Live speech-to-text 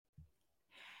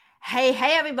Hey,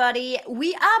 everybody.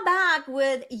 We are back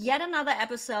with yet another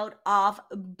episode of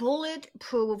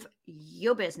Bulletproof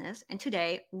Your Business. And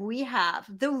today we have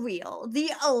the real,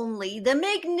 the only, the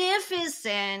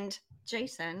magnificent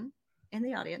Jason in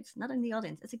the audience. Not in the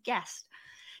audience, as a guest.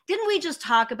 Didn't we just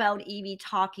talk about Evie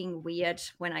talking weird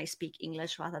when I speak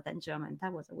English rather than German?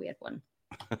 That was a weird one.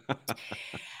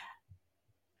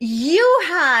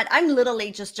 I'm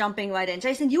literally just jumping right in.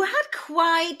 Jason, you had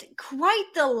quite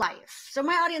the life. So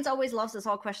my audience always loves this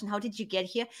whole question, how did you get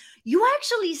here? You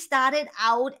actually started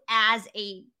out as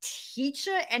a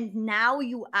teacher and now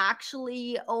you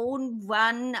actually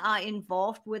are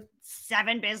involved with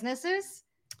 7 businesses.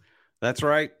 That's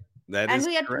right. And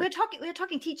we're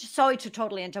talking teachers. Sorry to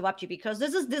totally interrupt you because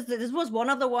this was one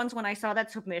of the ones when I saw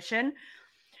that submission.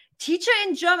 Teacher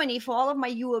in Germany, for all of my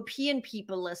European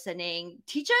people listening,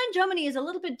 teacher in Germany is a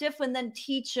little bit different than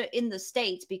teacher in the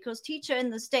States, because teacher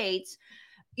in the States,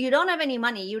 you don't have any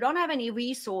money, you don't have any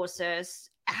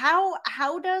resources. How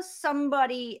does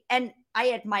somebody, and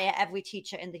I admire every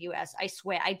teacher in the US, I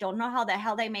swear, I don't know how the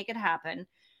hell they make it happen.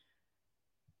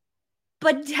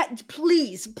 But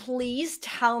please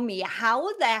tell me,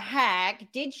 how the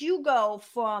heck did you go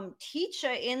from teacher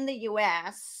in the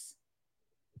US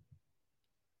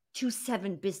to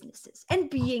 7 businesses and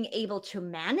being able to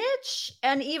manage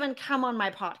and even come on my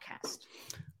podcast?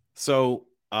 So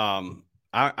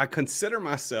I consider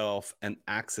myself an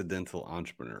accidental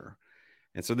entrepreneur.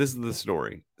 And so this is the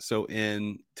story. So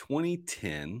in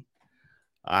 2010,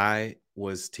 I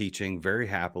was teaching very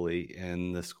happily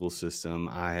in the school system.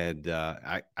 I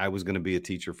was going to be a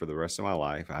teacher for the rest of my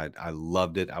life. I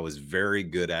loved it. I was very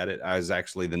good at it. I was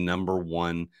actually the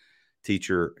 #1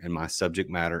 teacher in my subject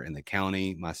matter in the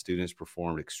county. My students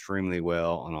performed extremely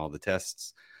well on all the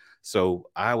tests. So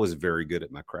I was very good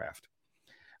at my craft.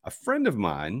 A friend of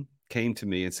mine came to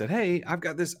me and said, "Hey, I've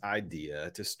got this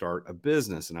idea to start a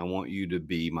business and I want you to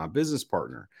be my business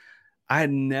partner." I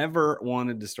had never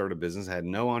wanted to start a business. I had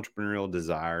no entrepreneurial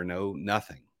desire,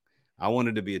 nothing. I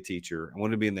wanted to be a teacher. I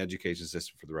wanted to be in the education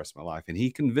system for the rest of my life. And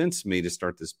he convinced me to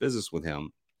start this business with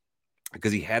him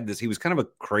because he was kind of a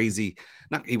crazy,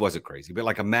 he wasn't crazy, but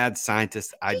like a mad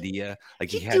scientist idea.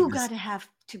 Like you gotta have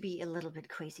to be a little bit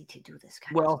crazy to do this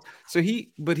kind of stuff. So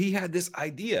he had this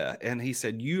idea and he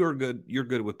said, you're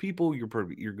good with people. You're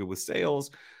good with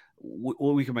sales.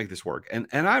 Well, we can make this work. And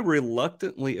I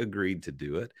reluctantly agreed to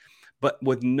do it, but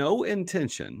with no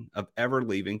intention of ever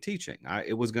leaving teaching.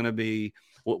 It was going to be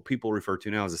what people refer to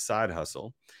now as a side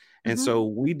hustle. And so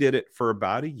we did it for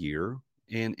about a year.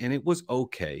 And it was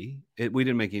okay. We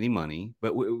didn't make any money,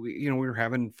 but we were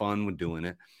having fun with doing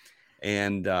it.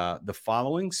 And the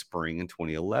following spring in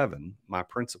 2011, my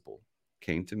principal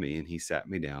came to me and he sat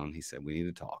me down. He said, "We need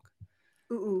to talk."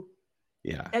 Ooh.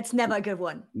 Yeah, that's never a good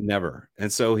one. Never.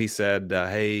 And so he said,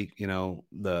 "Hey,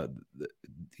 the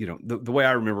way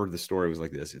I remember the story was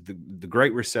like this: the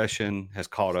Great Recession has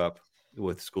caught up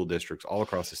with school districts all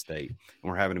across the state,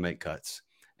 and we're having to make cuts.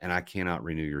 And I cannot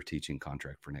renew your teaching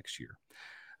contract for next year."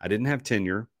 I didn't have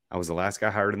tenure. I was the last guy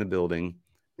hired in the building.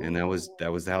 And that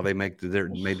was how they made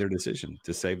their decision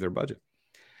to save their budget.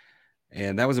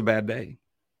 And that was a bad day.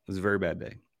 It was a very bad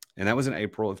day. And that was in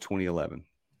April of 2011.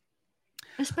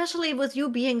 Especially with you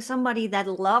being somebody that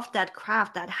loved that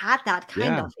craft, that had that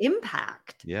kind of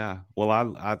impact. Yeah. Well,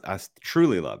 I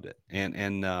truly loved it.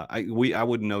 And I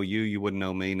wouldn't know you. You wouldn't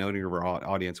know me. None of your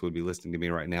audience would be listening to me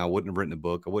right now. I wouldn't have written a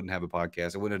book. I wouldn't have a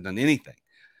podcast. I wouldn't have done anything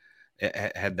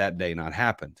had that day not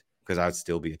happened, because I'd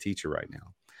still be a teacher right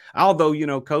now. Although,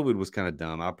 COVID was kind of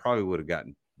dumb. I probably would have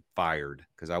gotten fired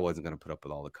because I wasn't going to put up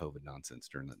with all the COVID nonsense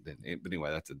during that. But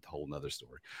anyway, that's a whole nother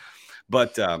story.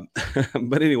 But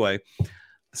but anyway,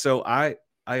 so I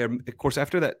am, of course,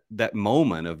 after that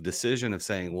moment of decision of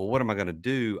saying, well, what am I going to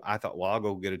do? I thought, well, I'll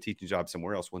go get a teaching job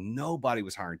somewhere else. Well, nobody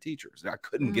was hiring teachers. I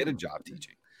couldn't get a job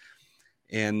teaching.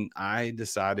 And I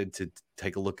decided to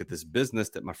take a look at this business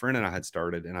that my friend and I had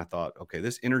started. And I thought, okay,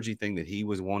 this energy thing that he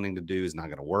was wanting to do is not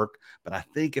going to work. But I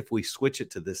think if we switch it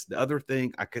to the other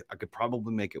thing, I could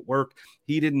probably make it work.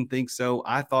 He didn't think so.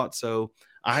 I thought so.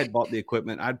 I had bought the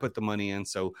equipment. I'd put the money in.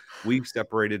 So we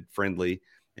separated friendly.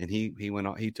 And he went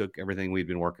on, he took everything we'd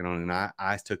been working on. And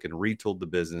I took and retooled the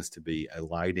business to be a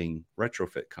lighting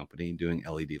retrofit company doing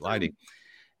LED lighting.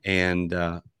 And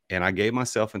I gave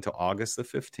myself until August the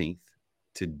 15th.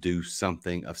 To do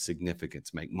something of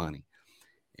significance, make money.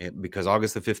 Because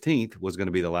August the 15th was going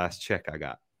to be the last check I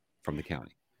got from the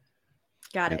county.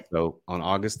 Got it. So on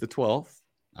August the 12th,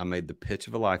 I made the pitch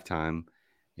of a lifetime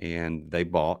and they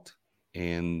bought,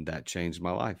 and that changed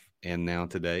my life. And now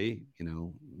today,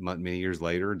 many years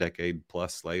later, a decade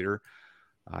plus later,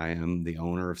 I am the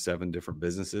owner of 7 different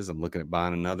businesses. I'm looking at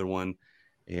buying another one.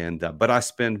 And, but I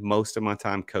spend most of my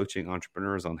time coaching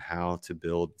entrepreneurs on how to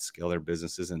build, scale their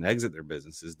businesses and exit their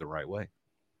businesses the right way.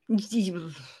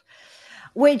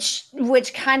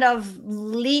 Which kind of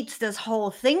leads this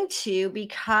whole thing to,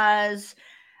 because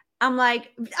I'm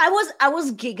like, I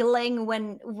was giggling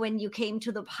when you came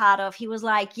to the part of, he was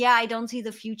like, yeah, I don't see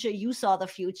the future, you saw the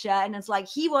future. And it's like,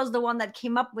 he was the one that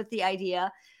came up with the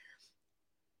idea.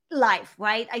 Life,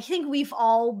 right? I think we've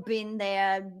all been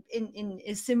there in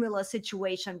a similar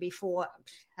situation before.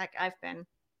 Heck, I've been.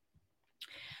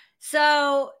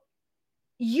 So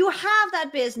you have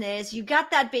that business, you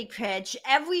got that big pitch,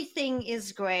 everything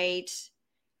is great.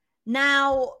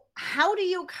 Now, how do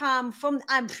you come from,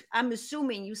 I'm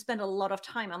assuming you spend a lot of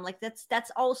time. I'm like,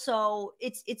 that's also,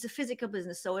 it's a physical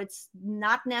business. So it's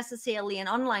not necessarily an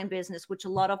online business, which a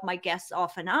lot of my guests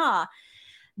often are.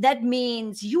 That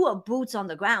means you are boots on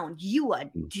the ground. You are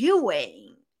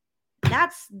doing.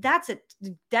 That's it.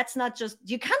 That's not just,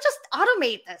 you can't just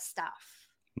automate this stuff.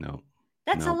 No.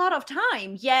 That's a lot of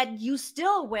time. Yet you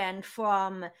still went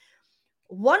from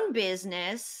one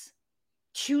business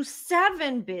to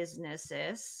 7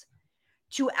 businesses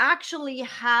to actually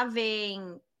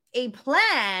having a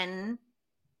plan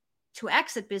to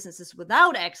exit businesses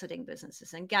without exiting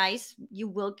businesses. And guys, you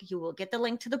will get the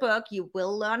link to the book. You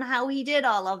will learn how he did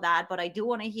all of that. But I do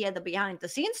want to hear the behind the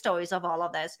scenes stories of all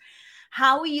of this.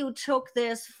 How you took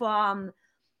this from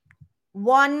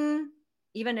one,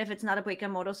 even if it's not a brick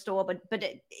and mortar store, but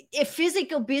a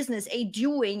physical business,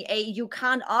 you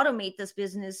can't automate this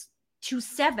business, to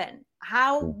 7.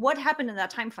 What happened in that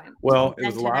time frame? Well, it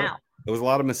was a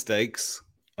lot of mistakes.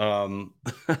 And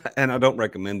I don't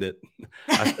recommend it.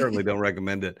 I certainly don't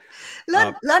recommend it.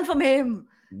 Learn from him.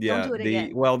 Yeah.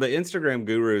 The Instagram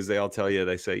gurus, they all tell you,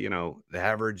 they say, the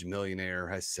average millionaire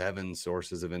has 7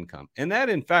 sources of income. And that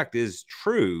in fact is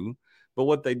true. But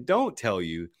what they don't tell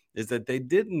you is that they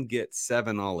didn't get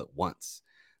 7 all at once.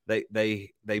 They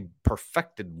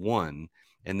perfected one,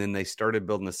 and then they started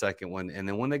building the second one. And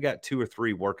then when they got 2 or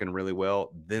 3 working really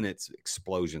well, then it's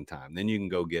explosion time. Then you can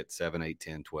go get 7, 8,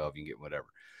 10, 12, you can get whatever.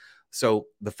 So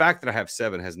the fact that I have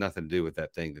 7 has nothing to do with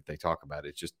that thing that they talk about.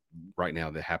 It's just right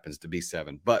now that happens to be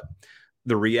 7. But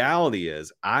the reality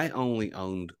is I only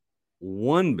owned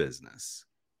one business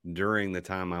during the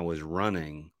time I was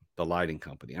running the lighting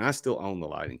company. And I still own the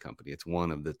lighting company. It's one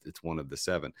of the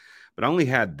 7. But I only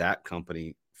had that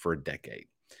company for a decade.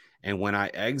 And when I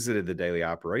exited the daily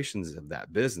operations of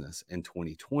that business in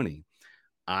 2020,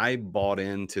 I bought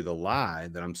into the lie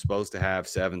that I'm supposed to have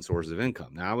 7 sources of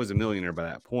income. Now I was a millionaire by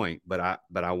that point, but I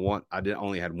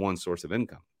only had one source of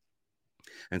income.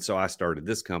 And so I started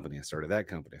this company, I started that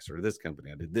company, I started this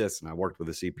company, I did this, and I worked with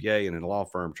a CPA and in a law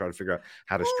firm trying to figure out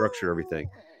how to structure everything.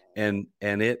 And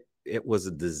it was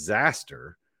a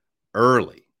disaster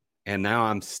early. And now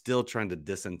I'm still trying to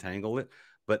disentangle it,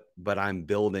 but I'm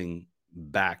building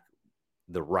back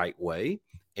the right way.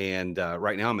 And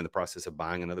right now I'm in the process of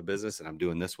buying another business, and I'm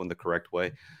doing this one the correct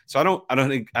way. So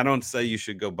I don't say you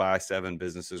should go buy 7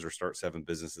 businesses or start 7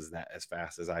 businesses that as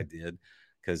fast as I did,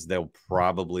 because they'll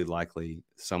probably likely,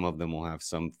 some of them will have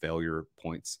some failure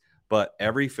points, but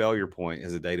every failure point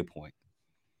is a data point.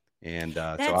 And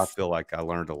so I feel like I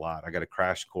learned a lot. I got a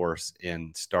crash course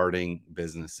in starting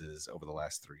businesses over the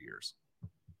last 3 years.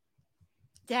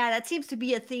 Yeah, that seems to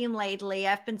be a theme lately.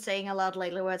 I've been saying a lot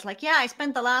lately where it's like, yeah, I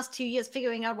spent the last 2 years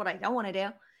figuring out what I don't want to do.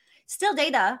 Still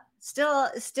data, still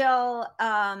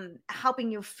helping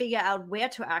you figure out where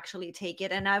to actually take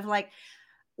it. And I've like,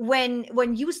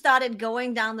 when you started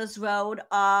going down this road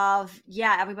of,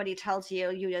 yeah, everybody tells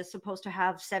you you're supposed to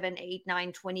have 7, 8,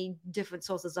 9, 20 different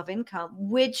sources of income,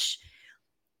 which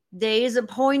there is a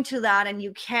point to that, and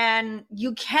you can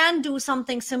do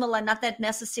something similar, not that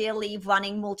necessarily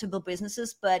running multiple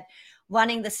businesses, but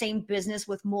running the same business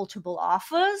with multiple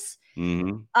offers.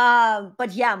 Mm-hmm.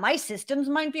 But yeah, my systems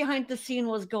mind behind the scene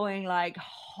was going like,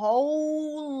 holy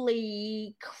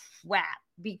crap,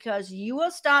 because you are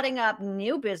starting up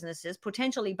new businesses,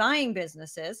 potentially buying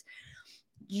businesses.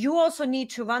 You also need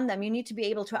to run them. You need to be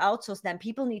able to outsource them.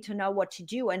 People need to know what to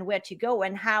do and where to go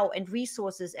and how, and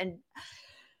resources. And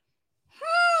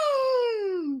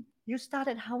you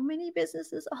started how many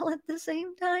businesses all at the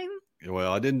same time?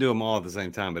 Well, I didn't do them all at the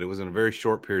same time, but it was in a very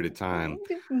short period of time.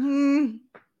 Mm-hmm.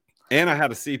 And I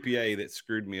had a CPA that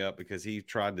screwed me up because he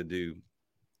tried to do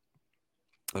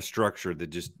a structure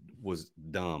that just was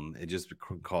dumb. It just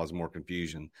caused more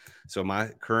confusion. So my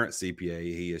current CPA,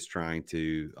 he is trying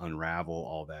to unravel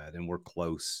all that, and we're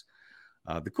close.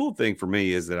 The cool thing for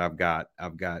me is that I've got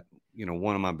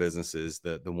one of my businesses,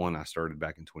 the one I started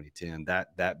back in 2010,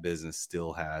 that business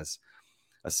still has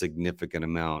a significant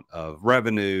amount of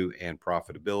revenue and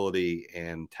profitability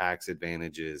and tax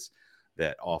advantages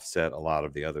that offset a lot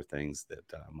of the other things that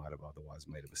I might have otherwise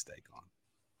made a mistake on.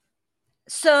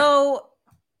 So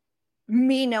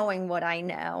me knowing what I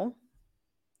know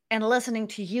and listening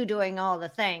to you doing all the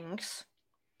things,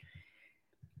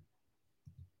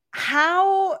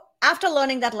 how, after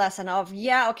learning that lesson of,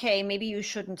 yeah, okay, maybe you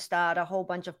shouldn't start a whole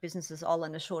bunch of businesses all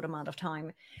in a short amount of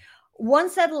time.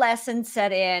 Once that lesson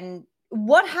set in,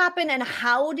 what happened and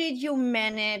how did you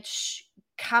manage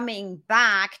coming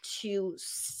back to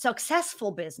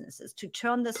successful businesses to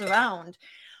turn this around?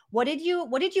 What did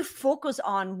you focus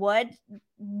on?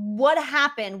 What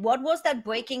happened? What was that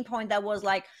breaking point that was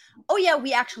like, oh yeah,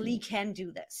 we actually can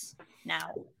do this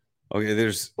now?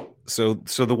 Okay, so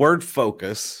the word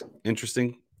focus,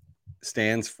 interesting,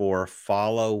 stands for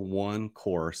follow one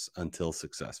course until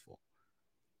successful.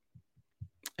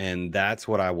 And that's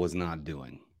what I was not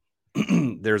doing.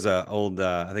 There's a old,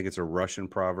 I think it's a Russian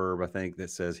proverb, I think, that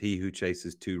says, he who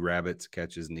chases two rabbits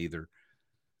catches neither.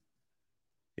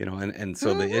 You know, and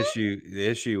so the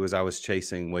issue was I was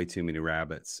chasing way too many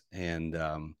rabbits. And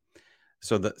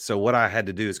so what I had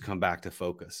to do is come back to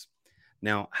focus.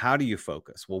 Now, how do you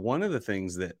focus? Well, one of the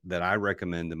things that I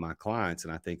recommend to my clients,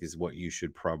 and I think is what you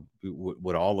should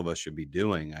what all of us should be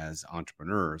doing as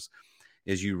entrepreneurs,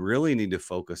 is you really need to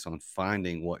focus on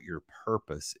finding what your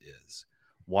purpose is.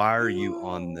 Why are you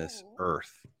on this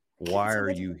earth? Why are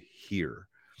you here?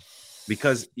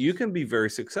 Because you can be very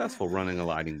successful running a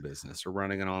lighting business or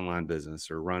running an online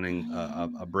business or running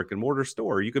a brick and mortar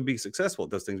store. You could be successful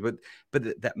at those things,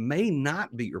 but that may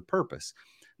not be your purpose.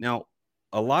 Now,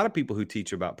 a lot of people who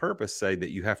teach about purpose say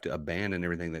that you have to abandon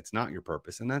everything that's not your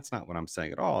purpose. And that's not what I'm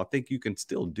saying at all. I think you can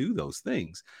still do those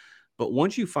things. But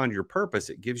once you find your purpose,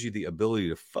 it gives you the ability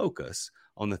to focus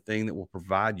on the thing that will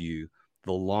provide you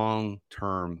the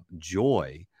long-term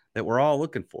joy that we're all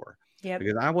looking for. Yep.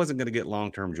 Because I wasn't going to get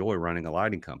long-term joy running a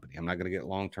lighting company. I'm not going to get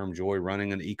long-term joy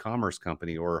running an e-commerce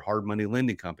company or a hard money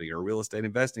lending company or a real estate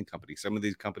investing company. Some of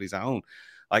these companies I own,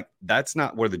 like, that's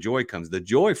not where the joy comes. The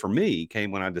joy for me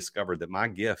came when I discovered that my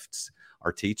gifts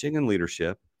are teaching and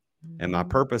leadership. And my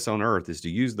purpose on earth is to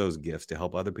use those gifts to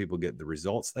help other people get the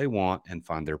results they want and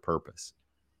find their purpose.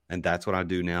 And that's what I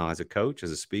do now as a coach,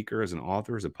 as a speaker, as an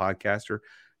author, as a podcaster.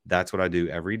 That's what I do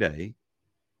every day.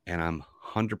 And I'm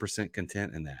 100%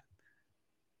 content in that.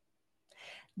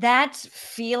 That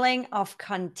feeling of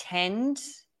content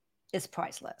is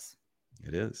priceless.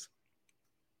 It is.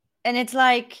 And it's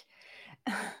like,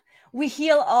 we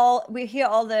hear all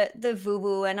the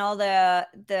woo-woo and all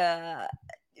the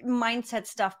mindset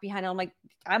stuff behind it. I'm like,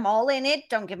 I'm all in it,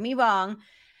 don't get me wrong.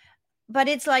 But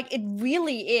it's like, it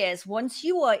really is, once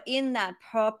you are in that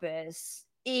purpose,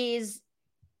 is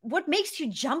what makes you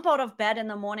jump out of bed in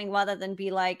the morning rather than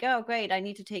be like, oh, great, I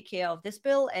need to take care of this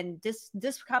bill and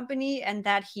this company and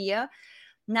that here.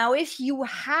 Now, if you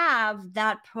have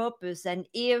that purpose and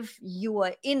if you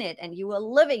are in it and you are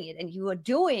living it and you are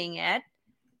doing it,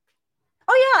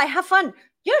 oh yeah, I have fun.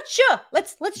 Yeah, sure.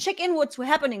 Let's check in what's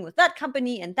happening with that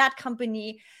company and that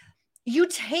company. You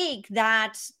take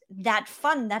that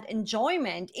fun, that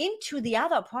enjoyment into the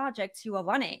other projects you are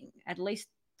running. At least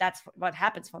that's what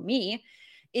happens for me.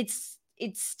 It's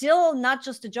still not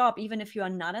just a job, even if you are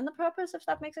not in the purpose, if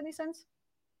that makes any sense.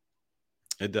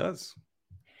 It does.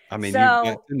 I mean, you've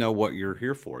got to know what you're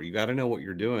here for. You got to know what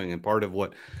you're doing. And part of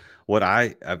what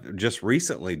I've just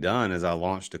recently done is I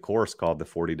launched a course called the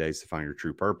 40 Days to Find Your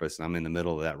True Purpose. And I'm in the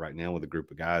middle of that right now with a group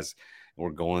of guys. And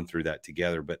we're going through that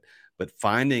together. But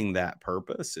finding that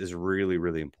purpose is really,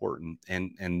 really important.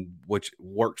 And which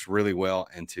works really well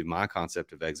into my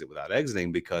concept of exit without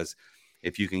exiting, because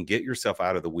if you can get yourself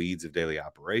out of the weeds of daily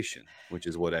operation, which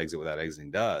is what exit without exiting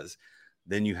does,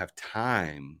 then you have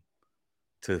time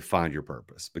to find your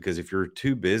purpose. Because if you're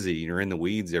too busy, you're in the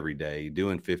weeds every day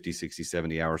doing 50, 60,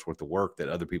 70 hours worth of work that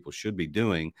other people should be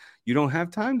doing, you don't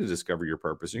have time to discover your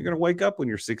purpose. You're going to wake up when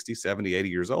you're 60, 70, 80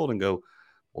 years old and go,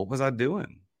 what was I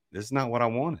doing? This is not what I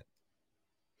wanted.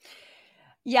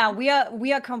 Yeah, we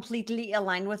are completely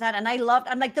aligned with that. And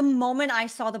I'm like, the moment I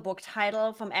saw the book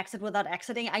title from Exit Without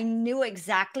Exiting, I knew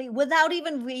exactly, without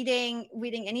even reading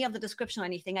any of the description or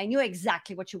anything, I knew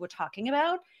exactly what you were talking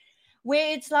about,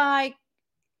 where it's like,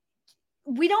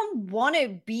 we don't want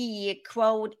to be,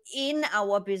 quote, in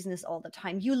our business all the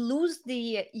time. You lose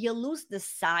the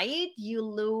side, you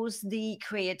lose the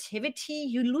creativity,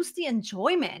 you lose the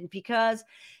enjoyment, because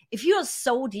if you are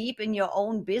so deep in your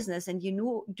own business and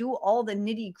you do all the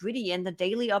nitty gritty and the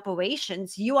daily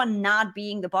operations, you are not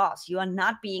being the boss. You are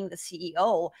not being the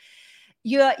CEO.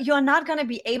 You're not going to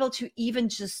be able to even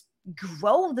just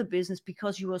grow the business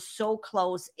because you were so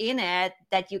close in it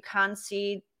that you can't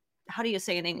see, how do you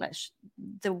say in English,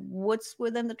 the woods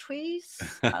within the trees?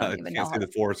 I don't even know. Can't see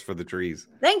the forest for the trees.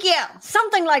 Thank you.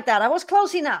 Something like that. I was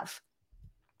close enough.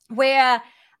 Where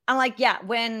I'm like, yeah,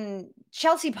 when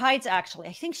Chelsea Pites, actually,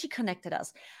 I think she connected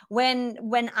us. When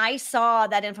I saw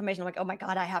that information, I'm like, oh my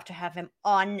God, I have to have him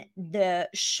on the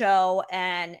show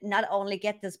and not only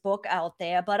get this book out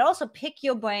there, but also pick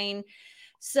your brain.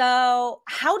 So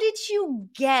how did you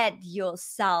get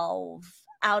yourself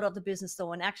out of the business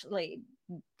though, and actually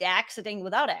exiting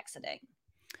without exiting?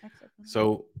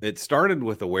 So it started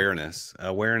with awareness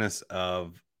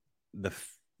of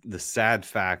the sad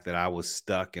fact that I was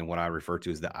stuck in what I refer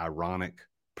to as the ironic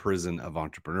prison of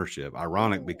entrepreneurship.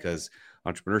 Ironic because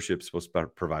entrepreneurship is supposed to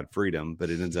provide freedom,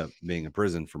 but it ends up being a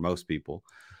prison for most people.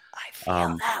 I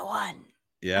feel that one.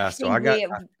 Yeah. So I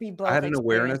had an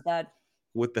awareness that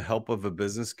with the help of a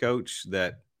business coach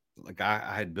that like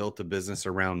I had built a business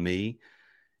around me.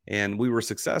 And we were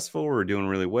successful. We were doing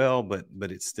really well, but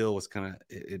it still was kind of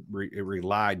it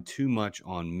relied too much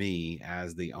on me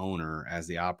as the owner, as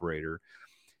the operator,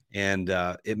 and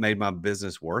it made my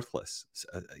business worthless.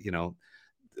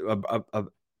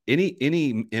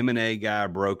 Any M&A guy,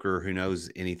 broker who knows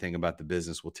anything about the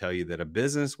business will tell you that a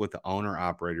business with the owner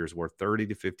operator is worth 30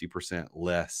 to 50%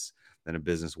 less than a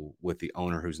business with the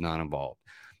owner who's not involved.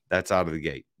 That's out of the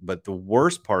gate. But the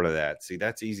worst part of that, see,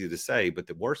 that's easy to say, but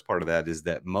the worst part of that is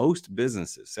that most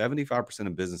businesses, 75%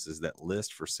 of businesses that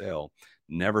list for sale,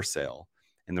 never sell.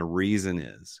 And the reason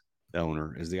is the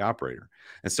owner is the operator.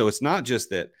 And so it's not just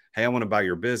that, hey, I want to buy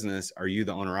your business. Are you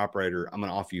the owner operator? I'm going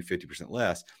to offer you 50%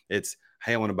 less. It's,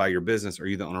 hey, I want to buy your business. Are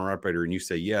you the owner operator? And you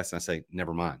say yes. And I say,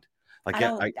 never mind. Like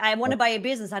I want to buy a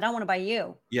business. I don't want to buy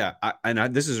you. Yeah.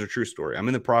 This is a true story. I'm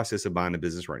in the process of buying a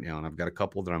business right now, and I've got a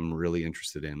couple that I'm really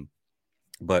interested in.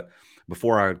 But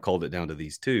before I culled it down to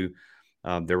these two,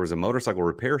 there was a motorcycle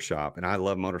repair shop, and I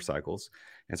love motorcycles.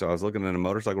 And so I was looking at a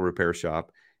motorcycle repair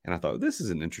shop, and I thought, this is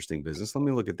an interesting business. Let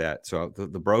me look at that. So the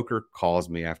broker calls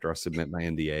me after I submit my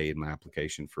NDA and my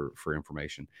application for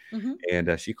information. Mm-hmm.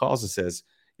 And she calls and says,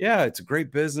 yeah, it's a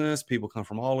great business. People come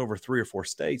from all over 3 or 4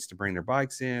 states to bring their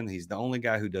bikes in. He's the only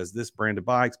guy who does this brand of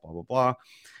bikes, blah, blah, blah.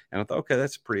 And I thought, okay,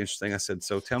 that's pretty interesting. I said,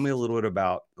 so tell me a little bit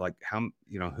about like how,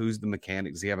 who's the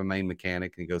mechanic? Does he have a main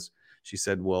mechanic? And she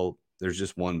said, well, there's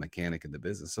just one mechanic in the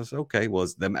business. I said, okay, well,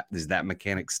 is that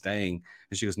mechanic staying?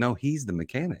 And she goes, no, he's the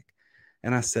mechanic.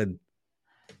 And I said,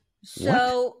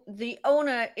 so what? The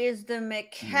owner is the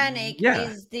mechanic,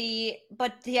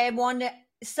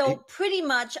 so pretty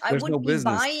much I would be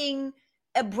buying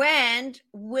a brand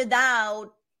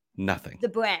without nothing. The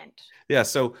brand. Yeah.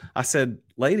 So I said,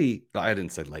 lady, I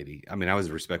didn't say lady. I mean, I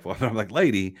was respectful, but I'm like,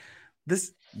 lady,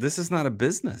 this is not a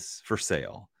business for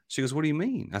sale. She goes, what do you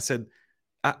mean? I said,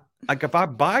 if I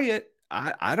buy it,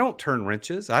 I don't turn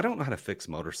wrenches. I don't know how to fix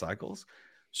motorcycles.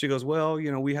 She goes, well,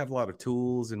 we have a lot of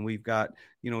tools and we've got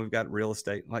real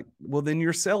estate. I'm like, well, then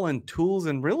you're selling tools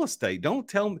and real estate.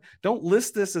 Don't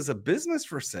list this as a business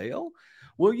for sale.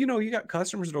 Well, you got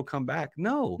customers that'll come back.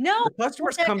 No, the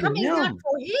customers come to him.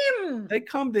 For him. They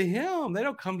come to him. They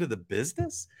don't come to the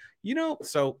business.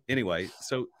 So anyway,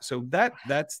 so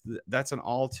that's an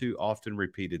all too often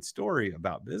repeated story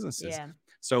about businesses. Yeah.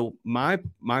 So my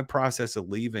process of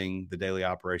leaving the daily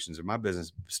operations of my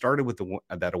business started with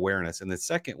that awareness. And the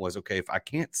second was, okay, if I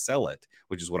can't sell it,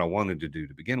 which is what I wanted to do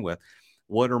to begin with,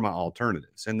 what are my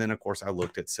alternatives? And then, of course, I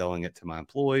looked at selling it to my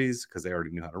employees because they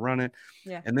already knew how to run it.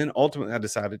 Yeah. And then ultimately I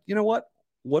decided,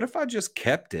 what if I just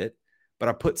kept it, but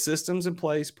I put systems in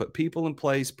place, put people in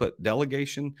place, put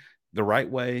delegation the right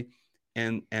way.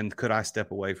 And could I step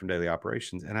away from daily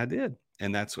operations? And I did.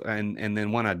 And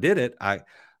then when I did it,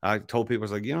 I told people,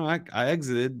 I was like, I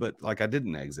exited, but like I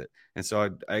didn't exit. And so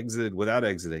I exited without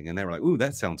exiting. And they were like, ooh,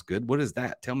 that sounds good. What is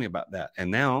that? Tell me about that. And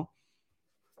now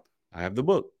I have the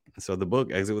book. So the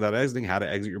book, Exit Without Exiting, How to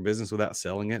Exit Your Business Without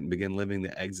Selling It and Begin Living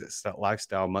the Exit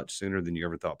Lifestyle Much Sooner Than You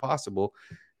Ever Thought Possible,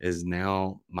 is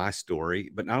now my story.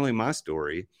 But not only my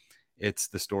story, it's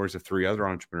the stories of 3 other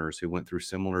entrepreneurs who went through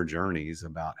similar journeys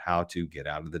about how to get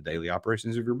out of the daily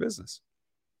operations of your business.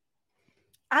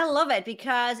 I love it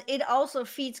because it also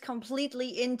feeds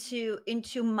completely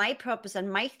into my purpose and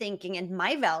my thinking and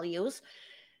my values.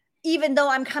 Even though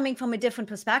I'm coming from a different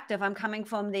perspective, I'm coming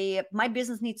from my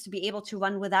business needs to be able to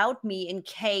run without me in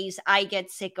case I get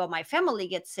sick or my family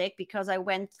gets sick, because I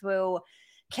went through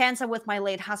cancer with my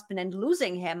late husband and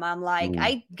losing him. I'm like,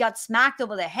 I got smacked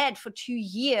over the head for 2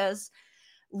 years,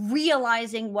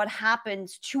 realizing what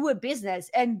happens to a business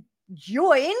and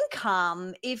your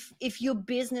income if your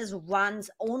business runs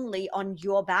only on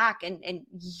your back and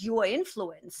your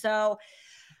influence. So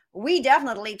we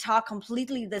definitely talk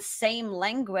completely the same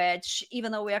language,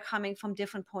 even though we are coming from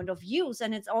different point of views.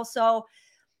 And it's also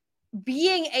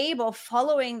being able,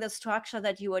 following the structure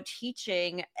that you are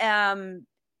teaching,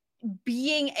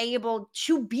 being able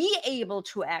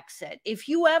to exit. If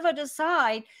you ever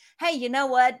decide, hey, you know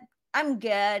what, I'm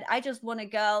good, I just want to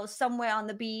go somewhere on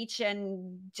the beach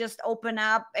and just open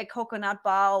up a coconut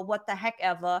bar, what the heck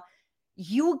ever,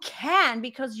 you can,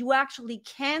 because you actually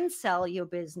can sell your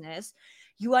business.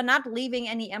 You are not leaving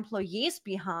any employees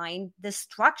behind. The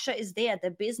structure is there,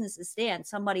 the business is there, and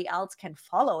somebody else can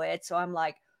follow it. So I'm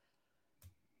like,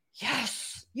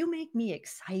 yes, you make me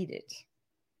excited.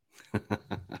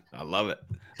 I love it.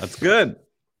 That's good.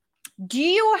 Do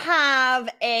you have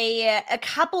a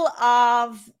couple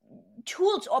of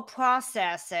tools or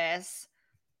processes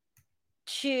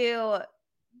to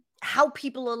help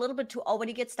people a little bit to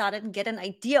already get started and get an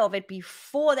idea of it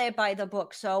before they buy the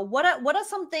book? So what are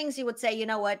some things you would say, you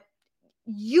know what,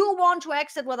 you want to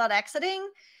exit without exiting?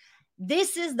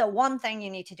 This is the one thing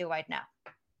you need to do right now.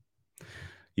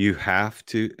 You have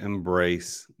to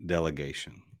embrace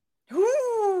delegation.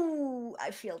 Ooh, I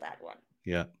feel that one.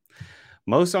 Yeah.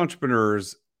 Most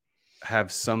entrepreneurs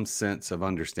have some sense of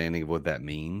understanding of what that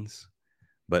means,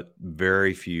 but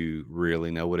very few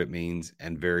really know what it means,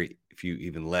 and very few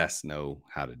even less know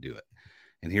how to do it.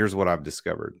 And here's what I've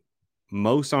discovered.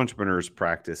 Most entrepreneurs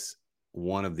practice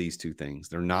one of these two things.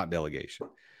 They're not delegation.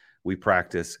 We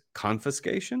practice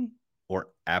confiscation or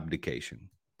abdication,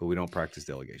 but we don't practice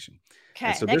delegation.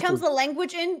 Okay, so there comes the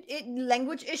language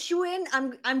issue in.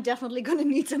 I'm definitely going to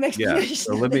need some explanation. Yeah,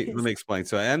 so let me explain.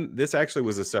 So, and this actually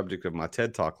was a subject of my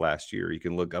TED Talk last year. You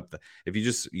can look up if you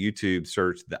just YouTube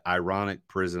search the ironic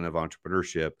prison of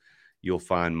entrepreneurship, you'll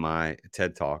find my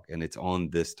TED Talk, and it's on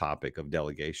this topic of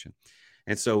delegation.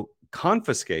 And so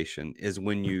confiscation is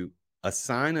when you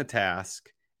assign a task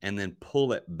and then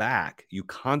pull it back. You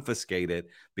confiscate it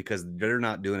because they're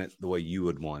not doing it the way you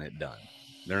would want it done.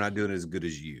 They're not doing it as good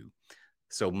as you.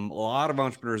 So a lot of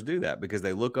entrepreneurs do that because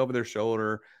they look over their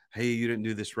shoulder. Hey, you didn't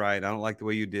do this right. I don't like the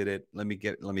way you did it. Let me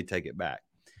take it back.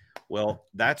 Well,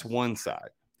 that's one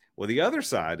side. Well, the other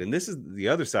side, and the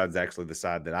other side is actually the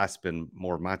side that I spend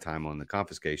more of my time on, the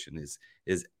confiscation,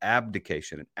 is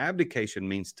abdication. And abdication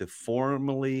means to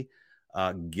formally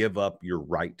give up your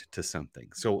right to something.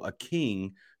 So a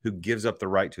king who gives up the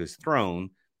right to his throne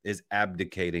is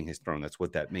abdicating his throne. That's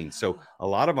what that means. So a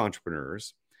lot of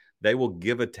entrepreneurs, they will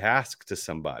give a task to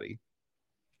somebody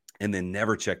and then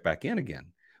never check back in again,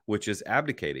 which is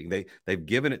abdicating. They've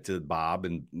given it to Bob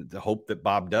and the hope that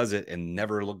Bob does it and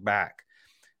never look back.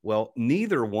 Well,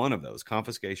 neither one of those,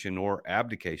 confiscation or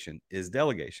abdication, is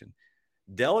delegation.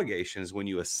 Delegation is when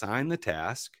you assign the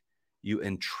task, you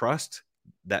entrust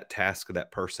that task to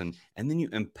that person, and then you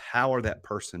empower that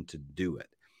person to do it.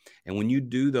 And when you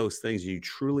do those things, you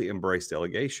truly embrace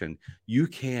delegation, you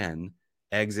can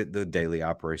exit the daily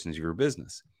operations of your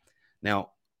business.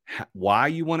 Now, why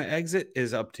you want to exit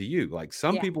is up to you. Like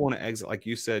some people want to exit, like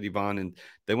you said, Yvonne, and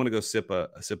they want to go sip a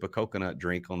coconut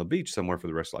drink on the beach somewhere for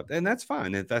the rest of life. And that's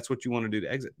fine. If that's what you want to do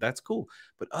to exit, that's cool.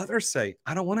 But others say,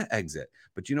 I don't want to exit.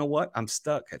 But you know what? I'm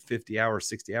stuck at 50 hours,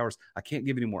 60 hours. I can't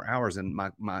give any more hours and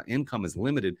my income is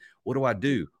limited. What do I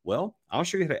do? Well, I'll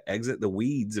show you how to exit the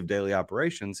weeds of daily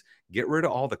operations, get rid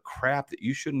of all the crap that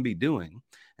you shouldn't be doing,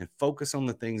 and focus on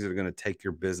the things that are going to take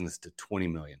your business to 20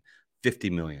 million, 50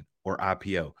 million, or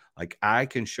IPO. Like I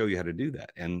can show you how to do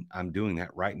that. And I'm doing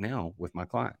that right now with my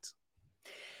clients.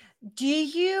 Do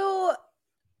you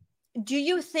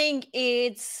think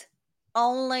it's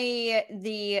only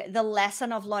the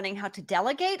lesson of learning how to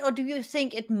delegate, or do you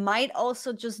think it might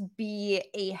also just be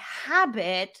a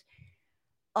habit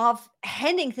of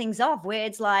handing things off where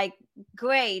it's like,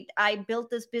 great, I built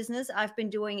this business, I've been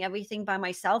doing everything by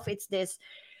myself. It's this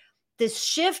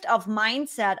shift of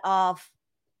mindset of,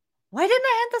 why didn't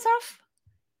I hand this off?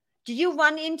 Do you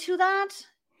run into that?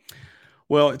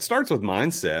 Well, it starts with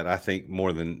mindset. I think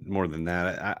more than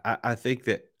that. I think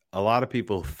that a lot of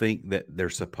people think that they're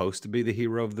supposed to be the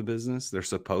hero of the business. They're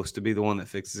supposed to be the one that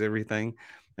fixes everything,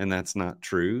 and that's not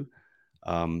true.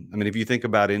 I mean, if you think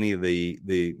about any of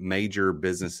the major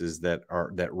businesses that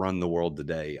run the world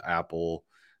today, Apple,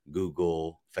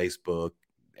 Google, Facebook,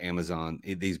 Amazon,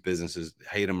 these businesses,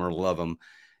 hate them or love them,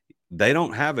 they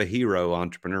don't have a hero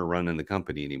entrepreneur running the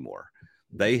company anymore.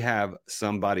 They have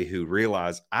somebody who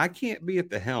realized, I can't be at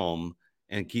the helm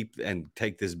and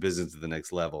take this business to the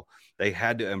next level. They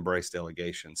had to embrace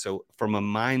delegation. So from a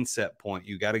mindset point,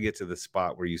 you got to get to the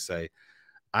spot where you say,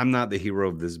 I'm not the hero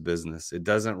of this business. It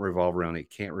doesn't revolve around me. It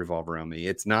can't revolve around me.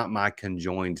 It's not my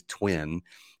conjoined twin.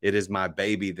 It is my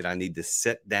baby that I need to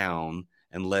sit down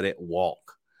and let it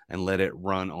walk. and let it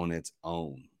run on its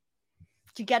own.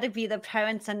 You got to be the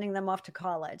parent sending them off to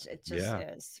college. It just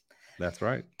is. That's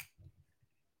right.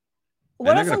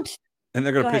 What are some? And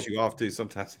they're going to piss you off too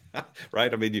sometimes,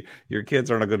 right? I mean, your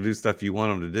kids aren't going to do stuff you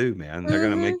want them to do, man. They're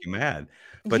going to make you mad.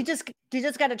 But you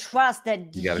just got to trust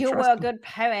that you were a good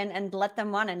parent and let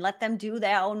them run and let them do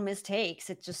their own mistakes.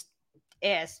 It just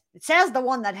is. It says the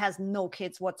one that has no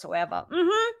kids whatsoever.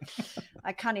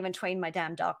 I can't even train my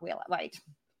damn dog wheel, right?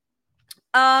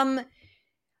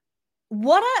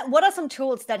 What are some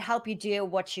tools that help you do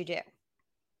what you do?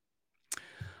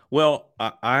 Well,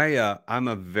 I'm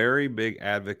a very big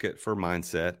advocate for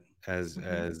mindset, as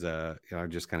I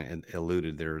just kind of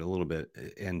alluded there a little bit.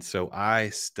 And so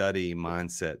I study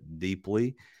mindset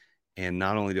deeply, and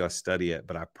not only do I study it,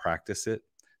 but I practice it.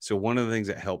 So one of the things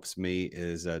that helps me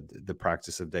is the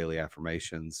practice of daily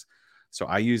affirmations. So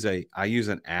I use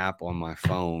an app on my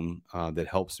phone that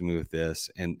helps me with this,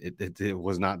 and it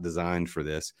was not designed for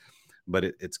this, but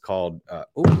it's called. I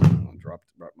dropped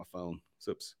my phone.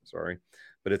 Oops, sorry.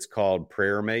 But it's called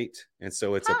Prayer Mate. And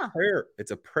so it's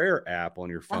a prayer app on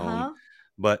your phone.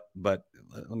 But let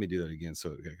me do that again.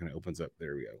 So it kind of opens up.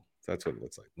 There we go. So that's what it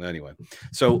looks like. Anyway,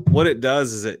 so what it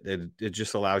does is it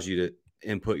just allows you to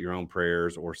input your own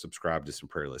prayers or subscribe to some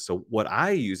prayer lists. So what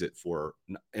I use it for,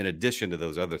 in addition to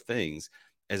those other things,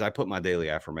 is I put my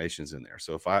daily affirmations in there.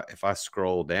 So if I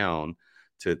scroll down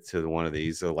to one of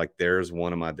these. So like there's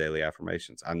one of my daily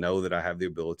affirmations. I know that I have the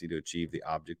ability to achieve the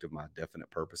object of my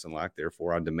definite purpose in life.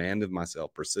 Therefore, I demand of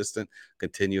myself persistent,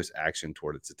 continuous action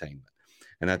toward its attainment.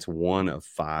 And that's one of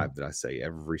 5 that I say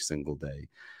every single day.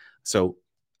 So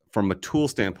from a tool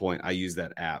standpoint, I use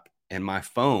that app, and my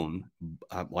phone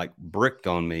like bricked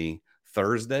on me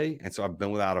Thursday. And so I've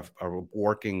been without a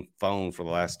working phone for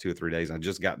the last 2 or 3 days. I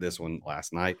just got this one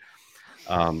last night.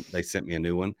 They sent me a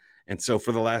new one. And so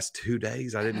for the last 2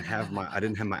 days, I didn't have my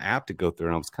app to go through,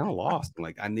 and I was kind of lost.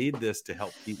 Like, I need this to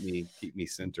help keep me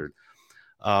centered.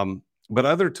 But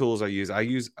other tools I use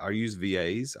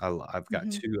VAs. I've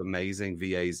got 2 amazing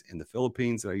VAs in the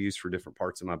Philippines that I use for different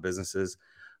parts of my businesses.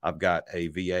 I've got a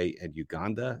VA in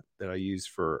Uganda that I use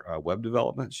for web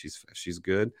development. She's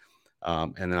good.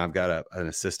 And then I've got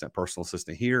an personal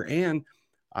assistant here, and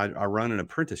I run an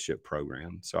apprenticeship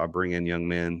program. So I bring in young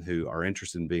men who are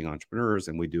interested in being entrepreneurs,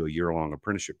 and we do a year-long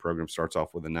apprenticeship program. Starts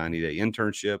off with a 90-day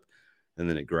internship, and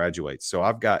then it graduates. So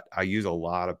I use a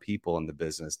lot of people in the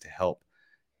business to help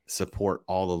support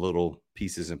all the little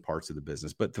pieces and parts of the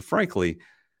business. But frankly,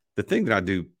 the thing that I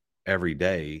do every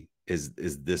day is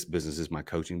this business is my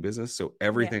coaching business. So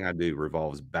everything I do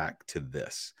revolves back to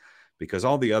this, because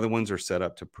all the other ones are set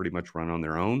up to pretty much run on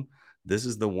their own. This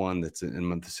is the one that's in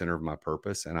the center of my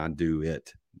purpose, and I do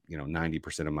it.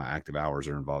 90% of my active hours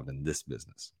are involved in this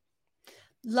business.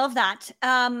 Love that.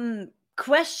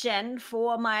 Question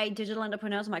for my digital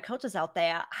entrepreneurs, my coaches out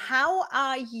there. How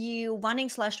are you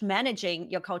running/managing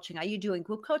your coaching? Are you doing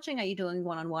group coaching? Are you doing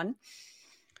one-on-one?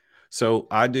 So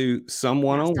I do some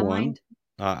one-on-one.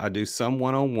 I do some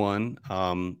one-on-one.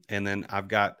 And then I've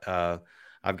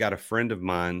got a friend of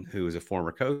mine who is a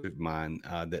former coach of mine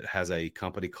that has a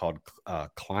company called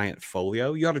Client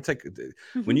Folio. You ought to take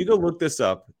when you go look this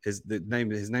up. His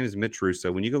name is Mitch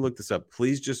Russo. When you go look this up,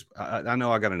 please just I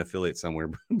know I got an affiliate somewhere.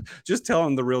 Just tell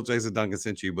him the real Jason Duncan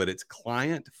sent you. But it's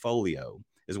Client Folio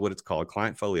is what it's called,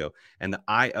 Client Folio, and the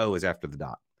IO is after the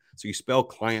dot. So you spell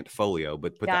Client Folio,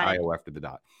 but put the IO after the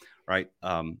dot, right?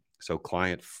 So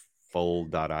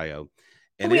clientfol.io.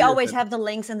 And we always have the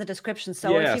links in the description.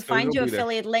 So if you find your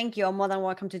affiliate link, you're more than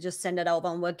welcome to just send it over,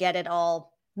 and we'll get it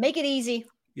all. Make it easy.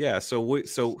 Yeah. So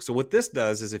what this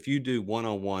does is, if you do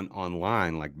one-on-one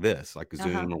online like this, like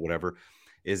Zoom or whatever,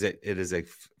 it is a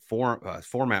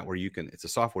format where it's a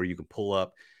software you can pull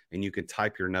up and you can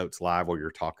type your notes live while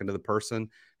you're talking to the person,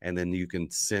 and then you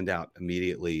can send out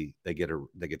immediately. They get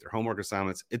their homework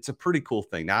assignments. It's a pretty cool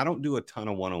thing. Now, I don't do a ton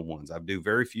of one-on-ones. I do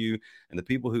very few, and the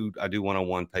people who I do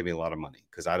one-on-one pay me a lot of money,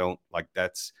 because I don't like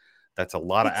that's a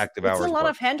lot of active hours. It's a lot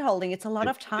of hand-holding. It's a lot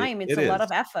of time. It's a lot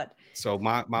of effort. So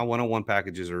my one-on-one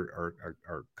packages are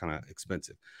kind of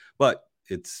expensive, but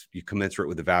you commensurate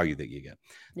with the value that you get.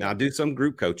 Now, I do some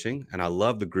group coaching, and I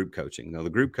love the group coaching. Now, the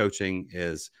group coaching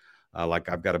is like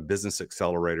I've got a business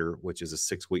accelerator, which is a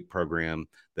 6-week program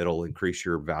that'll increase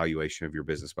your valuation of your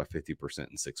business by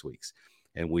 50% in 6 weeks.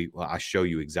 And I show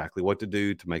you exactly what to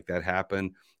do to make that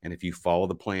happen. And if you follow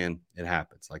the plan, it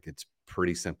happens. Like, it's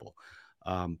pretty simple.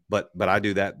 But I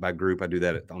do that by group. I do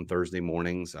that on Thursday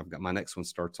mornings. I've got my next one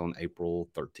starts on April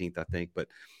 13th, I think, but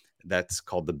that's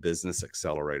called the Business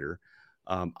Accelerator.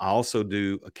 I also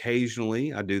do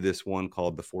occasionally, I do this one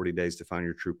called the 40 Days to Find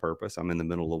Your True Purpose. I'm in the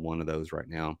middle of one of those right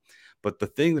now. But the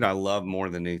thing that I love more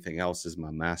than anything else is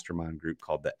my mastermind group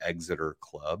called the Exeter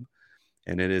Club.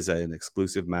 And it is an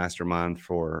exclusive mastermind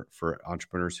for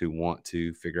entrepreneurs who want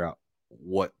to figure out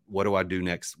what do I do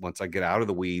next? Once I get out of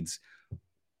the weeds,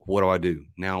 what do I do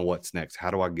now? What's next? How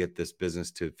do I get this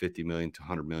business to 50 million to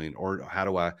 100 million? Or how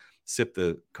do I sip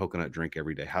the coconut drink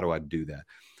every day? How do I do that?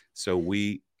 So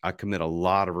I commit a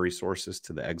lot of resources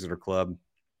to the Exeter Club,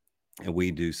 and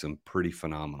we do some pretty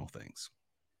phenomenal things.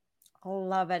 I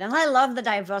love it. And I love the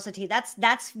diversity.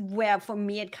 That's where, for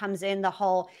me, it comes in, the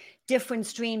whole different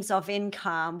streams of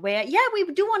income where, yeah, we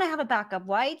do want to have a backup,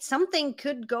 right? Something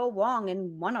could go wrong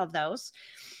in one of those.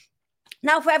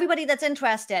 Now, for everybody that's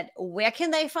interested, where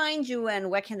can they find you and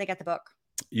where can they get the book?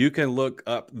 You can look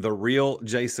up The Real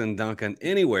Jason Duncan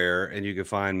anywhere, and you can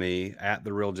find me at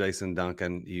The Real Jason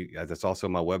Duncan. That's also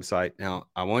my website. Now,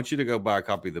 I want you to go buy a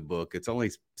copy of the book. It's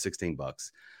only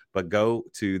 $16, but go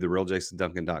to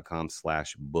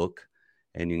therealjasonduncan.com/book,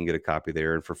 and you can get a copy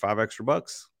there. And for $5 extra,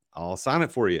 I'll sign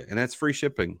it for you, and that's free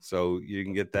shipping, so you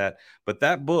can get that. But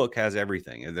that book has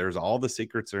everything, and there's all the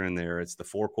secrets are in there. It's the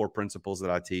 4 core principles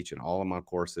that I teach in all of my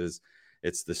courses.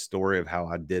 It's the story of how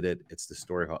I did it. It's the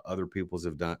story of how other people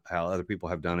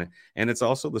have done it. And it's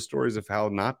also the stories of how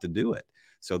not to do it.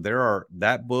 So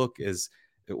that book is,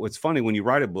 what's funny, when you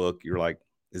write a book, you're like,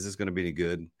 is this going to be any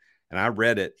good? And I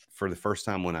read it for the first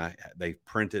time when they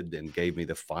printed and gave me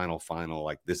the final,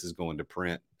 like, this is going to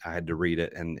print. I had to read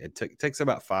it. And it takes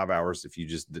about 5 hours if you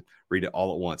just read it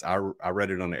all at once. I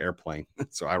read it on the airplane.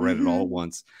 So I read it all at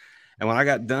once. And when I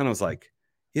got done, I was like,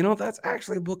 that's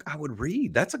actually a book I would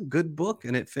read. That's a good book.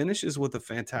 And it finishes with a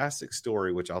fantastic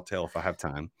story, which I'll tell if I have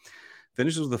time.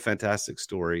 Finishes with a fantastic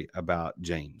story about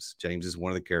James. James is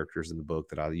one of the characters in the book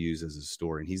that I use as a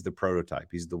story. And he's the prototype.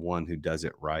 He's the one who does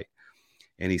it right.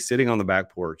 And he's sitting on the back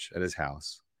porch at his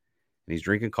house, and he's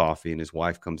drinking coffee, and his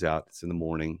wife comes out. It's in the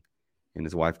morning. And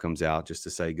his wife comes out just to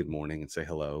say good morning and say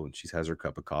hello. And she has her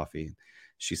cup of coffee.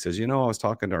 She says, I was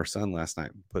talking to our son last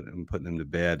night, putting him to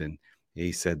bed. And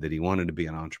he said that he wanted to be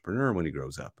an entrepreneur when he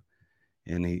grows up.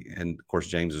 And of course,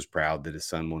 James was proud that his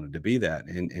son wanted to be that.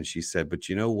 And she said, but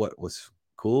you know what was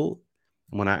cool?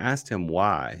 When I asked him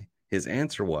why, his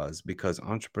answer was because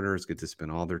entrepreneurs get to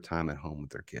spend all their time at home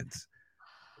with their kids.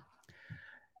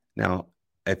 Now,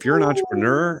 if you're an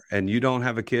entrepreneur and you don't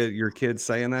have your kid's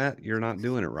saying that, you're not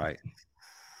doing it right.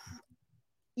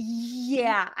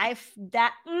 Yeah, I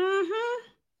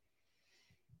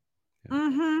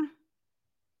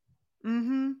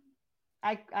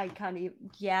can't even.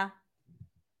 Yeah.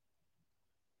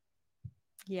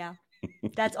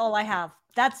 That's all I have.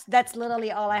 That's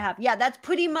literally all I have. Yeah, that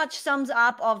pretty much sums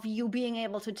up of you being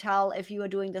able to tell if you are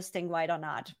doing this thing right or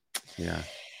not. Yeah.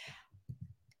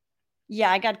 Yeah,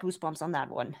 I got goosebumps on that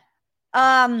one.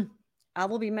 I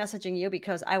will be messaging you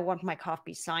because I want my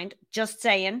copy signed. Just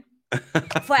saying.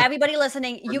 For everybody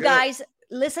listening, you guys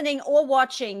listening or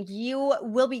watching, you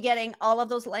will be getting all of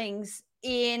those links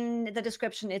in the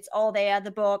description. It's all there.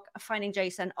 The book, Finding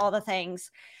Jason, all the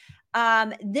things.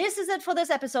 This is it for this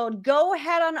episode. Go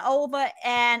head on over,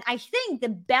 and I think the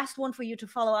best one for you to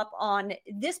follow up on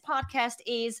this podcast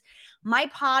is my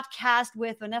podcast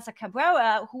with Vanessa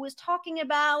Cabrera, who is talking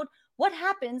about what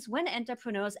happens when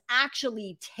entrepreneurs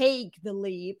actually take the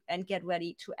leap and get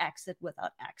ready to exit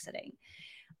without exiting.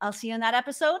 I'll see you in that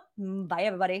episode. Bye,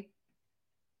 everybody.